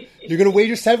 You're going to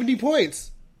wager 70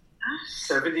 points.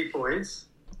 70 points?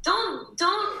 Don't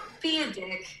be a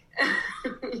dick.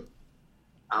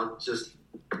 I'll just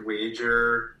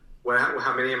wager...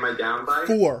 How many am I down by?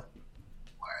 4.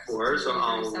 4, so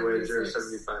I'll wager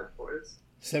 75 points.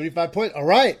 75 points. All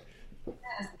right.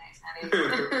 That's nice,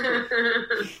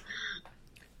 honey.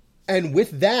 And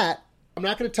with that, I'm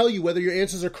not going to tell you whether your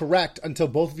answers are correct until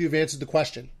both of you have answered the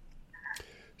question.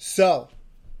 So,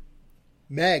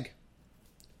 Meg.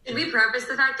 Did we preface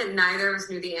the fact that neither of us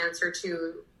knew the answer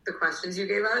to the questions you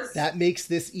gave us? That makes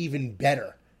this even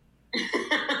better.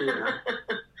 Yeah.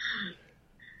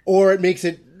 Or it makes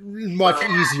it much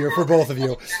easier for both of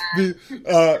you.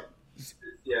 Yeah.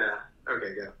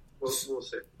 Okay, go. We'll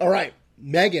see. All right.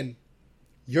 Megan,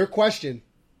 your question.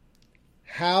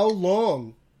 How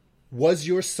long was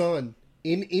your son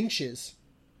in inches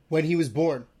when he was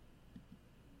born?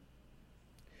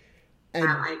 And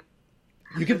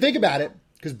you can think about it,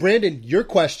 because Brandon, your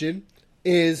question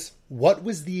is, what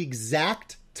was the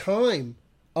exact time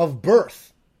of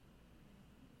birth?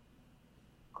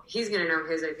 He's going to know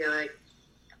his, I feel like.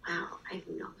 Wow, I have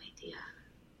no idea.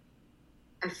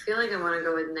 I feel like I want to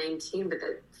go with 19, but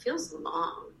that feels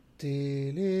long.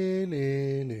 Can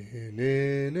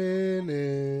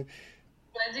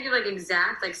I think of like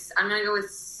exact? Like I'm gonna go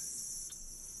with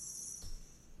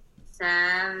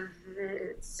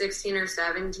 16 or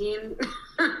 17.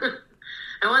 I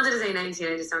wanted to say 19.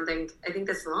 I think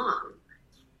that's long.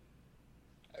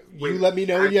 You let me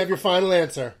know when you have your final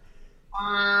answer.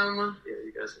 Yeah,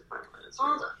 you guys can find my answer.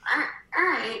 Hold on. All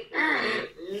right.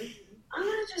 I'm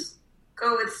gonna just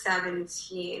go with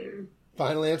 17.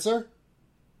 Final answer?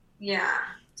 Yeah.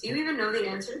 Do you even know the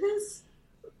answer to this?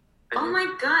 Oh my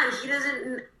god, he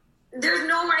doesn't... There's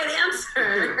no right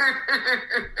answer.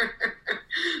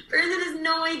 Brandon has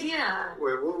no idea.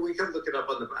 Wait, we can look it up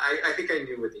on the... I think I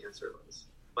knew what the answer was,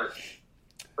 but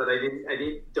I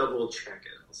didn't double check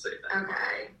it. I'll say that.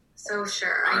 Okay, so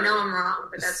sure. I know I'm wrong,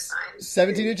 but that's fine.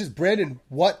 17 inches. Brandon,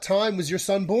 what time was your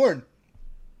son born?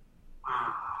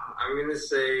 I'm going to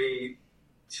say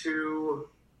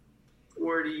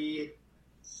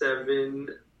 2:47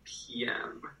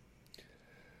 p.m.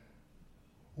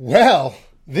 Well,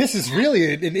 this is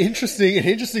really an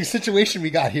interesting situation we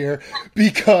got here,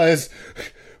 because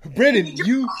Brandon,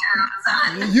 you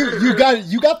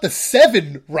got the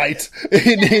 7 right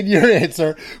in your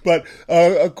answer, but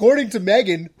according to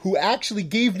Megan, who actually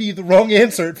gave me the wrong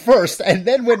answer at first and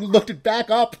then went and looked it back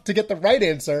up to get the right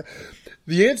answer,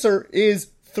 the answer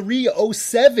is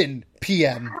 3:07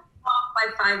 p.m. Off by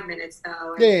 5 minutes,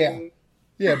 though.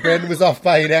 Yeah. Brandon was off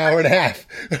by an hour and a half.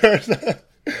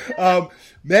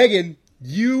 Megan,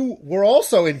 you were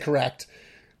also incorrect,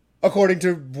 according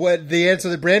to what the answer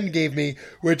that Brandon gave me,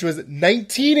 which was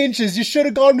 19 inches. You should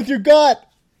have gone with your gut.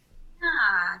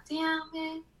 Ah, damn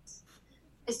it.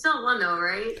 I still won, though,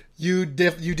 right? You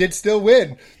did still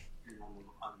win.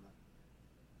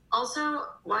 Also,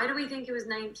 why do we think it was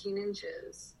 19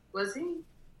 inches? Was he?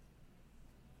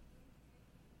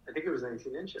 I think it was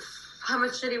 19 inches. How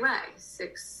much did he weigh?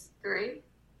 6'3"?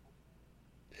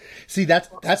 See, that's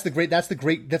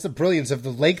the brilliance of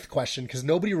the length question, because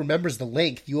nobody remembers the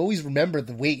length. You always remember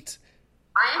the weight.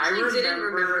 I actually didn't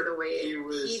remember the weight.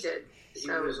 He did. He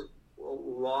was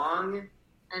long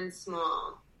and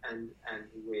small and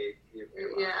he weighed.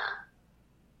 Yeah,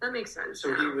 that makes sense.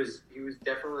 So he was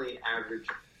definitely average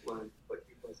length, but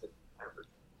he wasn't average.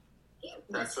 He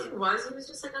was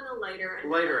just like on the lighter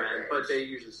end. Lighter end, but they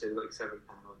usually say like 7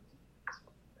 pounds.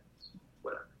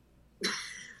 Whatever.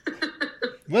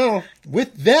 Well,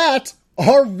 with that,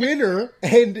 our winner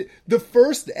and the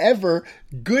first ever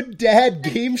Good Dad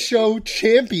Game Show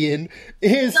champion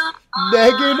is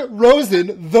Megan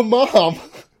Rosen, the mom,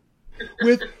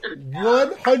 with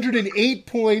 108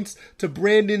 points to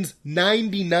Brandon's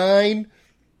 99.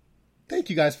 Thank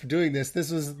you guys for doing this.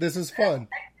 This was fun. I feel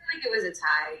like it was a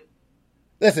tie.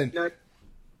 Listen,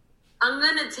 I'm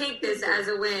gonna take this as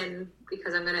a win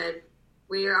because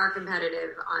we are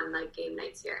competitive on like game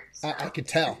nights here. So. I could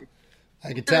tell.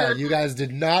 You guys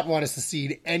did not want to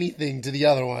secede anything to the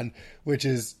other one, which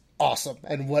is awesome.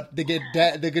 And what the Good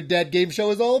Dad Game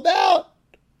Show is all about.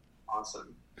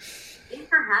 Awesome. Thanks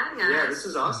for having us. Yeah, this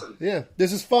is awesome. Yeah,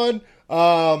 this is fun.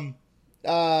 Yeah,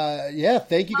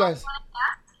 thank you guys. I want to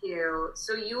ask you.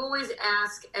 So you always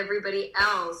ask everybody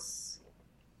else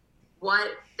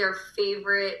what their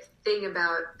favorite thing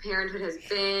about parenthood has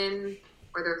been,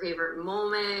 or their favorite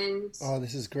moment. Oh,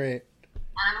 this is great. And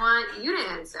I want you to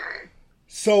answer.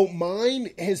 So mine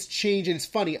has changed, and it's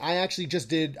funny. I just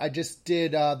did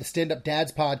the Stand Up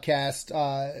Dads podcast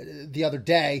the other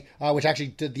day, which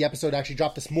the episode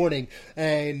dropped this morning,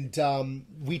 and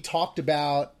we talked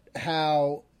about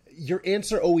how your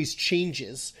answer always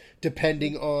changes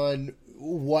depending on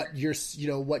what your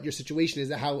situation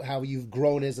is, how you've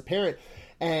grown as a parent,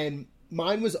 and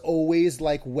mine was always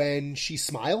like when she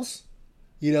smiles.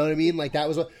 You know what I mean? Like that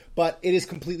was but it has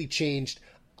completely changed.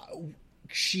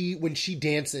 When she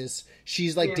dances,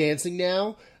 she's like dancing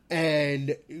now,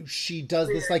 and she does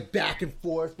this like back and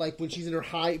forth, like when she's in her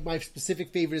high. My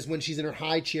specific favorite is when she's in her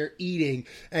high chair eating,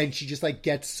 and she just like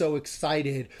gets so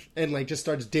excited and like just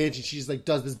starts dancing. She just like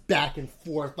does this back and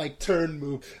forth like turn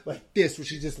move like this, where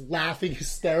she's just laughing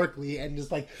hysterically and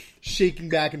just like shaking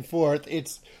back and forth.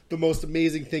 It's the most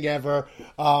amazing thing ever.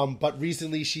 But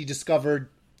recently she discovered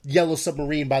Yellow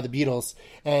Submarine by the Beatles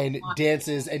and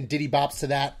dances and diddy bops to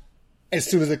that as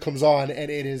soon as it comes on,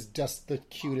 and it is just the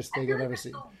cutest thing I've ever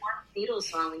seen. One Beatles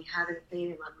song we haven't played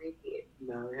him on repeat.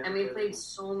 No, and we played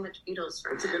so much Beatles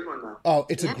for him. It's a good one though. Oh,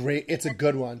 it's a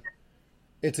good one.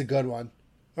 It's a good one.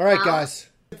 All right, guys.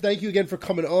 Thank you again for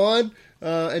coming on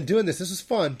and doing this. This was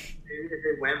fun. If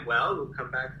it went well, we'll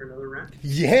come back for another round.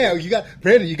 Yeah,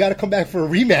 Brandon. You got to come back for a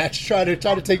rematch. Try to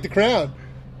take the crown.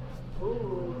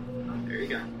 Ooh, there you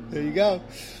go. There you go.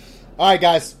 All right,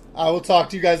 guys. I will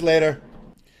talk to you guys later.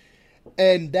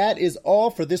 And that is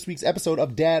all for this week's episode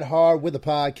of Dad Hard with a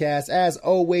Podcast. As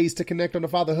always, to connect on the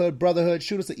fatherhood, brotherhood,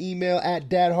 shoot us an email at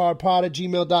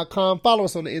dadhardpod@gmail.com. Follow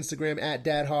us on the Instagram at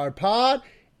dadhardpod.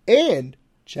 And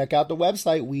check out the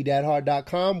website,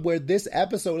 wedadhard.com, where this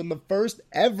episode and the first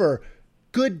ever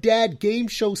Good Dad Game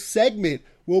Show segment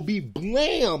will be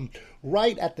blam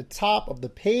right at the top of the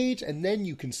page, and then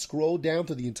you can scroll down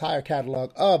through the entire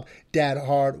catalog of Dad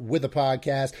Hard with a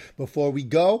Podcast. Before we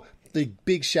go, the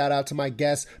big shout out to my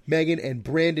guests, Megan and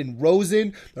Brandon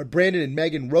Rosen, or Brandon and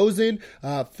Megan Rosen,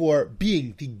 for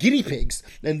being the guinea pigs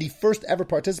and the first ever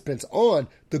participants on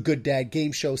the Good Dad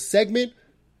Game Show segment.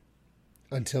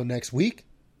 Until next week,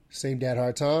 same Dad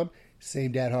Hard time,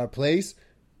 same Dad Hard place.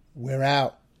 We're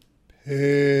out.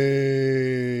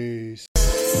 Peace.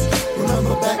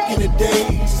 Remember back in the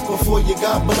days before you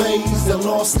got blazed and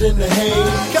lost in the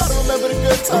haze. Gotta remember the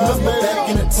good times. Remember back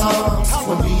in the times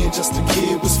when being just a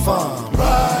kid was fun.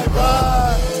 Right.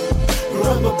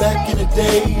 Remember back in the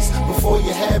days before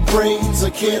you had brains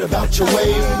or cared about your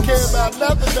ways. Care about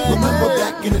nothing, man. Remember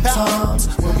back in the times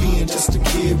when being just a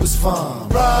kid was fun.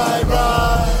 Right.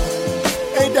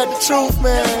 Ain't that the truth,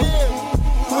 man?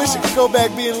 Wish I could go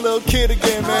back being a little kid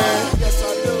again, man. Yes,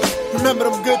 I do. Remember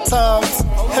them good times.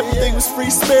 Everything was free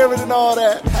spirit and all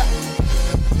that.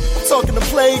 I'm talking the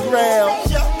playground.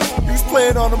 You was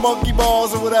playing on the monkey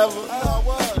balls or whatever.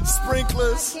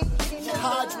 Sprinklers,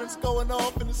 hydrants going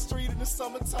off in the street in the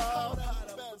summertime.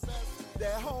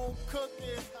 That home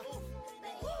cooking.